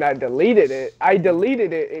 I mean, I deleted it.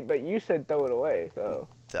 But you said throw it away, so.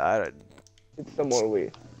 It's somewhere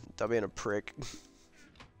weird. Stop being a prick.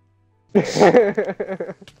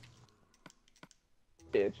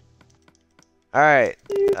 Bitch. Alright.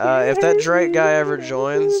 If that Drake guy ever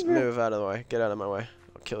joins, move out of the way. Get out of my way.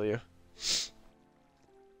 I'll kill you.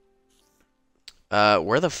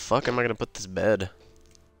 Where the fuck am I gonna put this bed?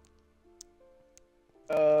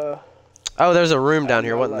 Oh, there's a room down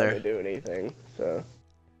here, wasn't there? To do anything, so.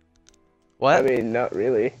 What? I mean, not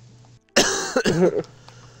really.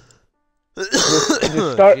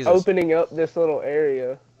 just start opening up this little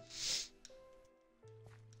area.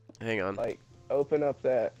 Hang on. Like, open up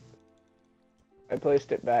that. I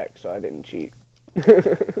placed it back, so I didn't cheat.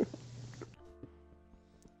 You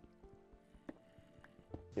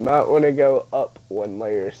might want to go up one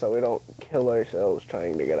layer so we don't kill ourselves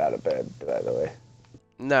trying to get out of bed, by the way.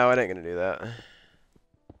 No, I ain't gonna do that.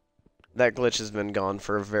 That glitch has been gone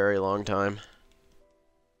for a very long time.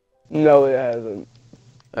 No, it hasn't.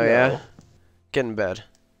 Oh, no. Yeah? Get in bed.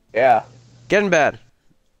 Yeah. Get in bed.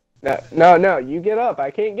 No, you get up.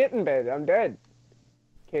 I can't get in bed. I'm dead.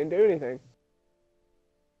 Can't do anything.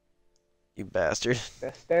 You bastard.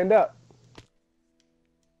 Now stand up.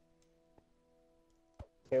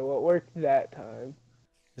 Okay, what worked that time?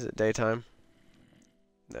 Is it daytime?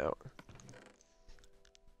 No.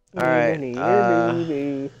 Alright,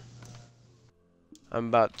 I'm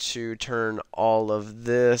about to turn all of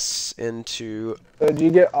this into... So did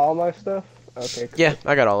you get all my stuff? Okay, cool. Yeah,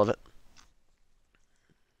 I got all of it.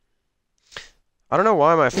 I don't know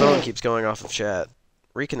why my phone keeps going off of chat.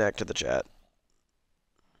 Reconnect to the chat.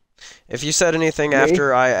 If you said anything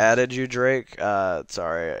after I added you, Drake,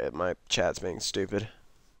 sorry, my chat's being stupid.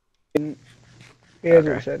 He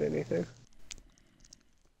hasn't said anything.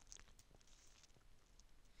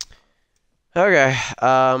 Okay,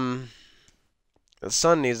 the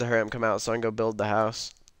sun needs to hurry up and come out so I can go build the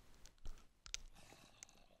house.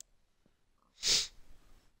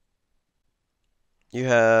 You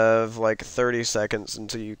have like 30 seconds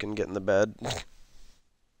until you can get in the bed.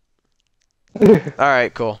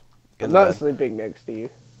 Alright, cool. I'm not sleeping next to you.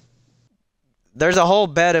 There's a whole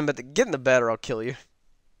bed in, but get in the bed or I'll kill you.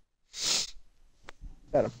 Is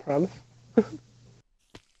that a promise?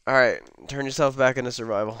 Alright, turn yourself back into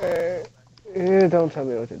survival. Don't tell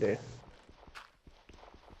me what to do.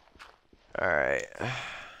 Alright.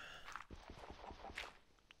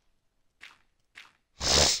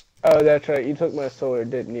 Oh, that's right. You took my sword,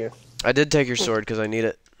 didn't you? I did take your sword because I need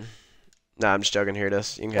it. Nah, I'm just joking. Here it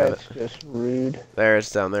is. You can have it. That's just rude. There,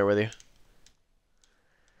 it's down there with you.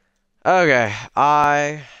 Okay,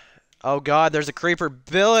 oh god, there's a creeper.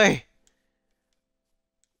 Billy!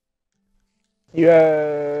 You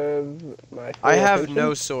have my I have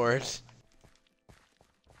no sword.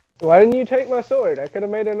 Why didn't you take my sword? I could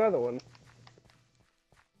have made another one.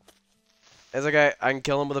 It's okay, I can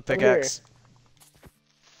kill him with a pickaxe.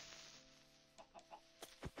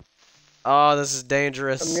 Oh, this is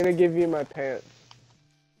dangerous. I'm gonna give you my pants.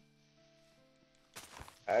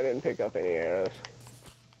 I didn't pick up any arrows.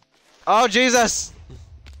 Oh, Jesus!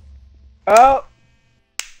 Oh!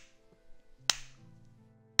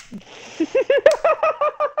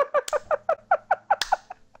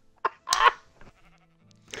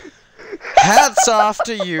 Hats off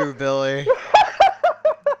to you, Billy.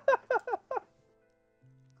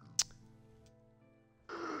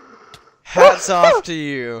 Hats off to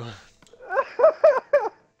you.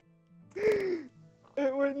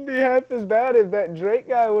 It wouldn't be half as bad if that Drake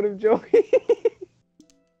guy would have joined.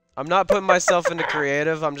 I'm not putting myself into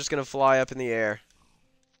creative, I'm just gonna fly up in the air.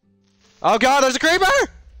 Oh god, there's a creeper!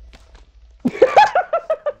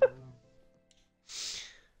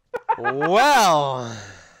 Well...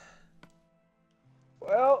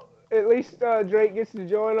 Well, at least Drake gets to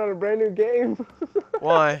join on a brand new game.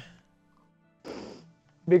 Why?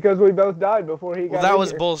 Because we both died before he got Well, that was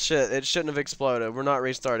here. bullshit. It shouldn't have exploded. We're not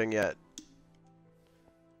restarting yet.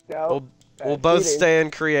 No, we'll both stay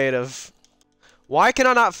in creative. Why can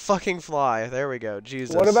I not fucking fly? There we go.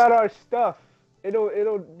 Jesus. What about our stuff? It'll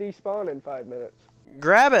despawn in 5 minutes.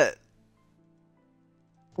 Grab it.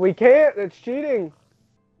 We can't. It's cheating.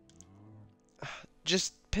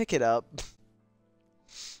 Just pick it up.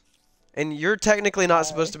 And you're technically not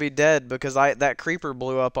supposed to be dead because that creeper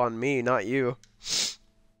blew up on me, not you.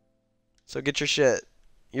 So get your shit.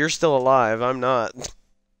 You're still alive. I'm not.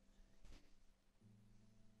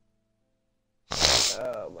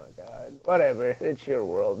 Oh my god. Whatever. It's your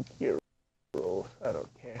world. Your rules. I don't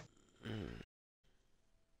care.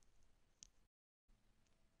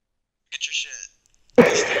 Get your shit.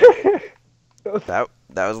 That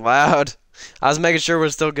was loud. I was making sure we're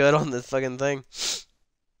still good on this fucking thing.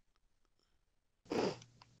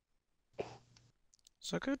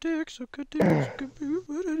 Suck a dick, suck a dick, suck a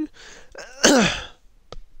dick.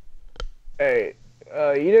 Hey,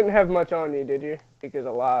 you didn't have much on you, did you? Because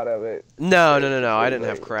a lot of it. No. I didn't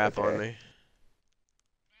have crap on me.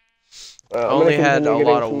 Well, I only had a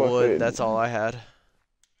lot of wood. That's all I had.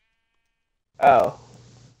 Oh.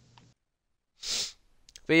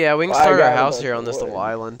 But yeah, we can start our house here on this little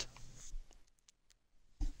island.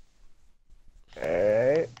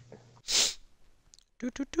 Alright. I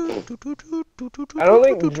don't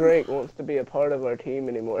think Drake wants to be a part of our team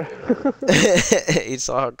anymore. He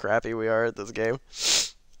saw how crappy we are at this game.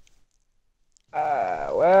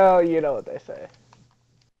 Well, you know what they say.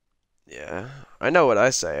 Yeah, I know what I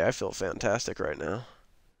say. I feel fantastic right now.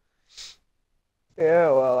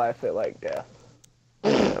 Yeah, well, I feel like death.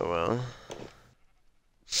 Yeah, well.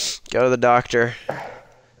 Go to the doctor.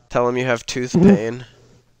 Tell him you have tooth pain.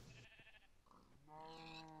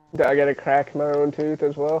 Do I gotta crack my own tooth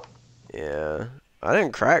as well? Yeah. I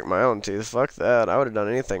didn't crack my own tooth. Fuck that. I would have done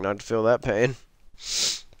anything not to feel that pain.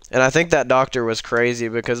 And I think that doctor was crazy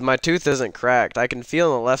because my tooth isn't cracked. I can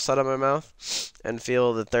feel on the left side of my mouth and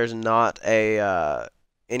feel that there's not a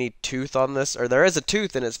any tooth on this, or there is a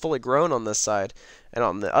tooth and it's fully grown on this side. And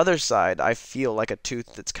on the other side, I feel like a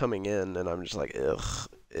tooth that's coming in, and I'm just like, ugh,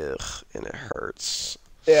 and it hurts.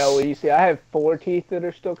 Yeah, well, you see, I have 4 teeth that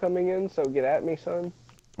are still coming in, so get at me, son.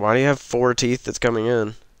 Why do you have 4 teeth that's coming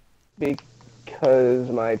in? Because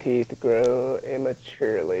my teeth grow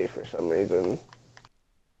immaturely for some reason.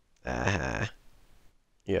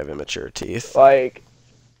 You have immature teeth. Like,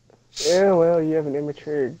 yeah, well, you have an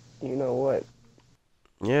immature, you know what.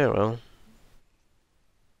 Yeah, well.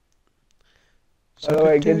 By the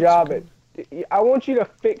way, good job. I want you to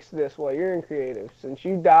fix this while you're in creative, since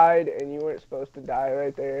you died and you weren't supposed to die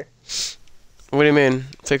right there. What do you mean?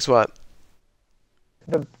 Fix what?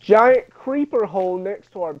 The giant creeper hole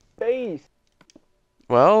next to our base.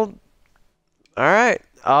 Well, alright.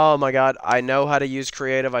 Oh my god, I know how to use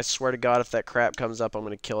creative. I swear to god, if that crap comes up, I'm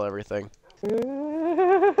gonna kill everything.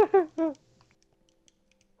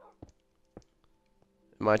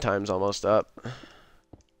 My time's almost up.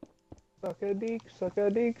 Suck a deek, suck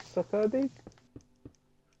a deek, suck a deek.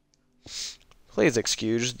 Please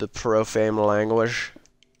excuse the profane language.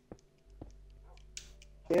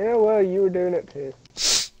 Yeah, well, you were doing it too.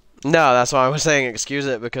 No, that's why I was saying excuse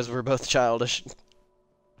it, because we're both childish.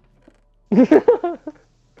 Well,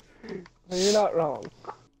 you're not wrong.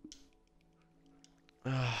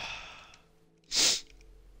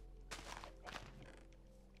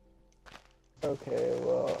 Okay,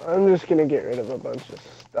 well, I'm just gonna get rid of a bunch of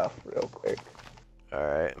stuff real quick.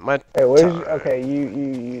 Alright, Hey, okay,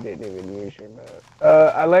 you didn't even use your map.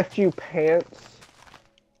 I left you pants.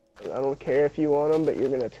 I don't care if you want them, but you're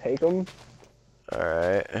gonna take them.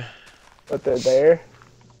 Alright. But they're there.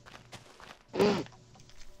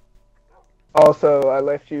 Also, I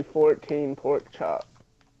left you 14 pork chops.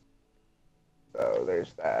 So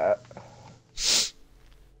there's that.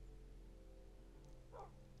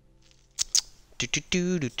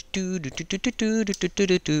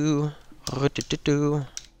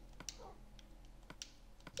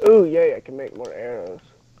 Ooh, yeah, I can make more arrows.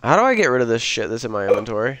 How do I get rid of this shit that's in my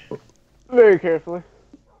inventory? Very carefully.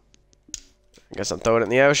 I guess I'm throwing it in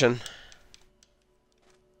the ocean.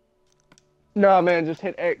 Nah, man, just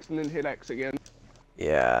hit X and then hit X again.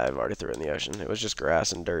 Yeah, I've already threw it in the ocean. It was just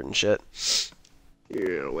grass and dirt and shit.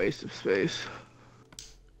 You're a waste of space.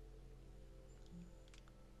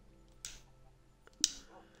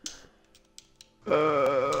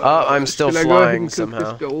 Oh, I'm still flying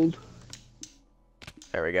somehow. Gold?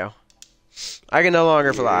 There we go. I can no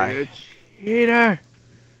longer fly. You're a cheater!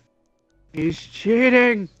 He's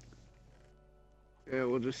cheating! Yeah,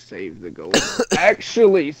 we'll just save the gold.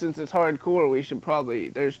 Actually, since it's hardcore, we should probably...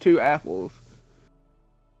 There's 2 apples.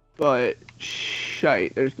 But,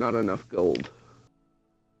 shite, there's not enough gold.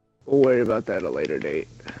 We'll worry about that at a later date.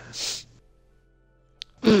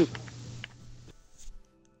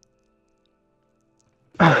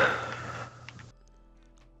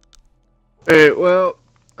 Alright, well,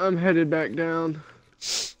 I'm headed back down.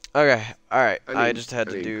 Okay, alright. I just had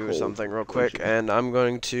to do something real quick, and I'm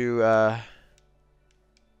going to,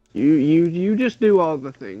 You just do all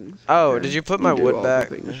the things. Oh, did you put my wood back?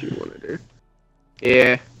 The things you want to do.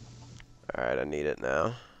 Yeah. Alright, I need it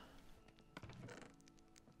now.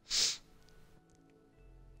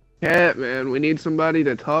 Cat, man, we need somebody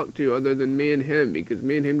to talk to other than me and him, because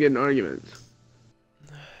me and him get in arguments.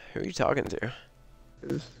 Who are you talking to?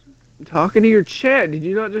 I'm talking to your chat. Did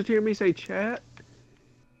you not just hear me say chat?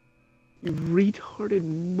 You retarded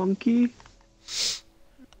monkey.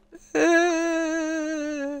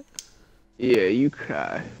 Yeah, you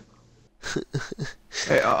cry.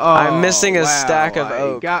 Hey, I'm missing a stack of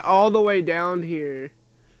oak. Got all the way down here.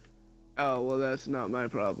 Oh, well, that's not my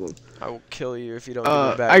problem. I will kill you if you don't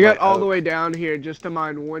give me back I got my all the oak. way down here just to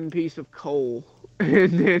mine one piece of coal,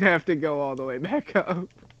 and then have to go all the way back up.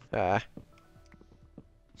 Ah.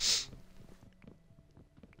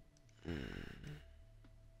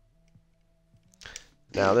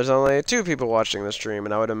 Now, there's only 2 people watching the stream,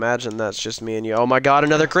 and I would imagine that's just me and you. Oh my god,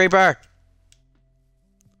 another creeper!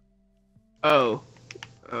 Oh.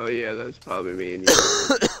 Oh, yeah, that's probably me and you.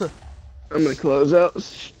 I'm gonna close out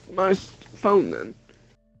my phone then.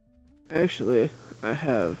 Actually, I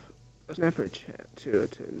have a Snapper chat to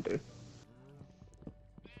attend to.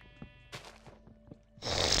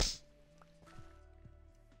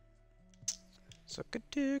 Suck a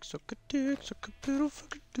dick, suck a dick, suck a little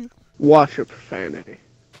fucking dick. Watch your profanity.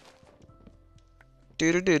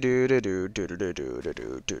 Do do do do do do do do do do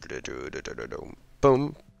do do do do do do do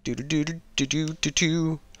boom do do do do do do do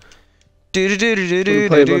do do do do do do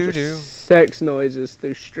Play a do bunch do of sex noises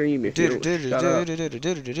through stream if you do don't do shut up.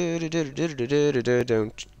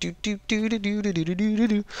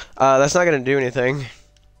 That's not gonna do anything.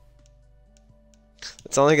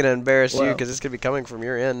 It's only gonna embarrass you Well. because it's gonna be coming from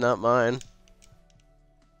your end, not mine.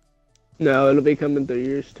 No, it'll be coming through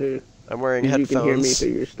yours too. I'm wearing 'Cause you can hear me headphones. through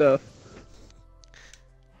your stuff.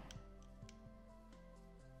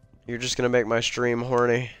 You're just gonna make my stream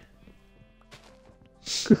horny.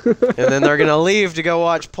 And then they're gonna leave to go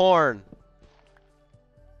watch porn.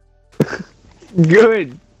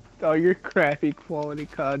 Good. All your crappy quality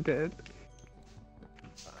content.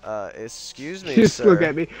 Excuse me, Just sir. look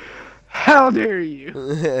at me. How dare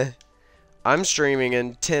you? I'm streaming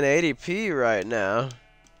in 1080p right now.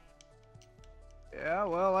 Yeah,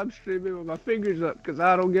 well, I'm streaming with my fingers up because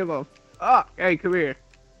I don't give a. Ah, hey, come here.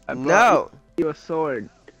 I brought No. you a sword.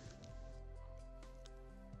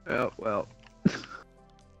 Oh, well,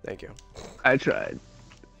 Thank you. I tried.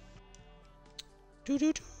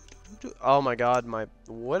 Oh my god,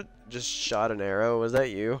 what just shot an arrow? Was that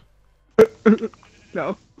you?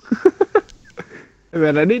 No. Hey,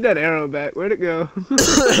 man, I need that arrow back. Where'd it go?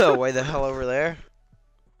 Way the hell over there?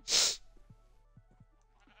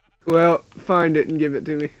 Well, find it and give it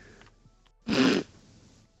to me.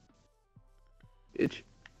 Bitch.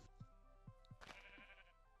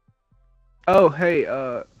 Oh, hey,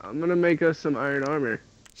 I'm gonna make us some iron armor.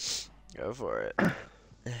 Go for it.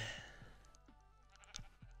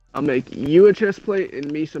 I'll make you a chest plate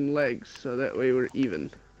and me some legs, so that way we're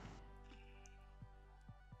even.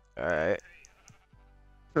 Alright.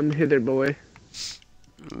 Come hither, boy.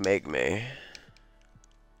 Make me.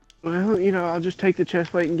 Well, you know, I'll just take the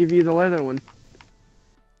chest plate and give you the leather one.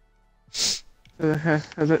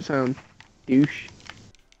 How's that sound? Douche.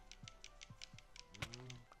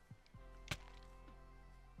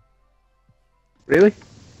 Really?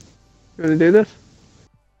 You wanna do this?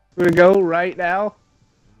 You wanna go right now?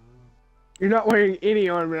 You're not wearing any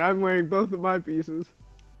armor, I'm wearing both of my pieces.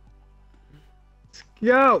 Let's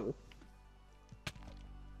go!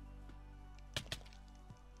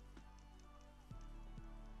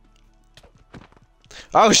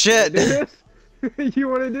 Oh shit! Do this? You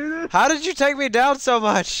wanna do this? How did you take me down so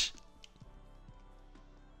much?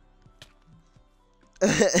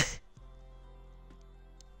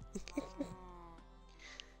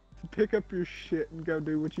 Pick up your shit and go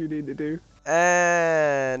do what you need to do.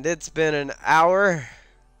 And it's been an hour.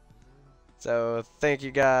 So thank you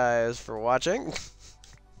guys for watching.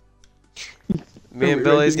 Me and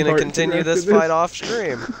Billy's gonna continue this fight off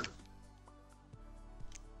stream.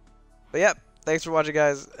 But yep, thanks for watching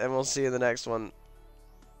guys, and we'll see you in the next one.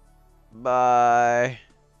 Bye.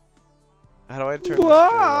 How do I turn the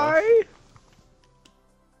Why?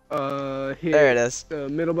 Hit There it is. the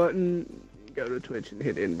middle button, go to Twitch and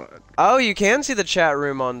hit invite. Oh, you can see the chat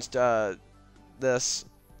room on this.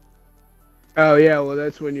 Oh yeah, well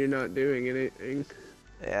that's when you're not doing anything.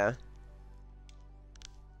 Yeah.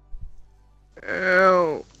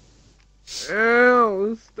 Ow.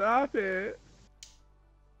 Ow, stop it.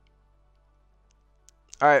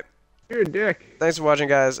 Alright, You're a dick. thanks for watching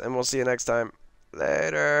guys, and we'll see you next time.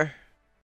 Later.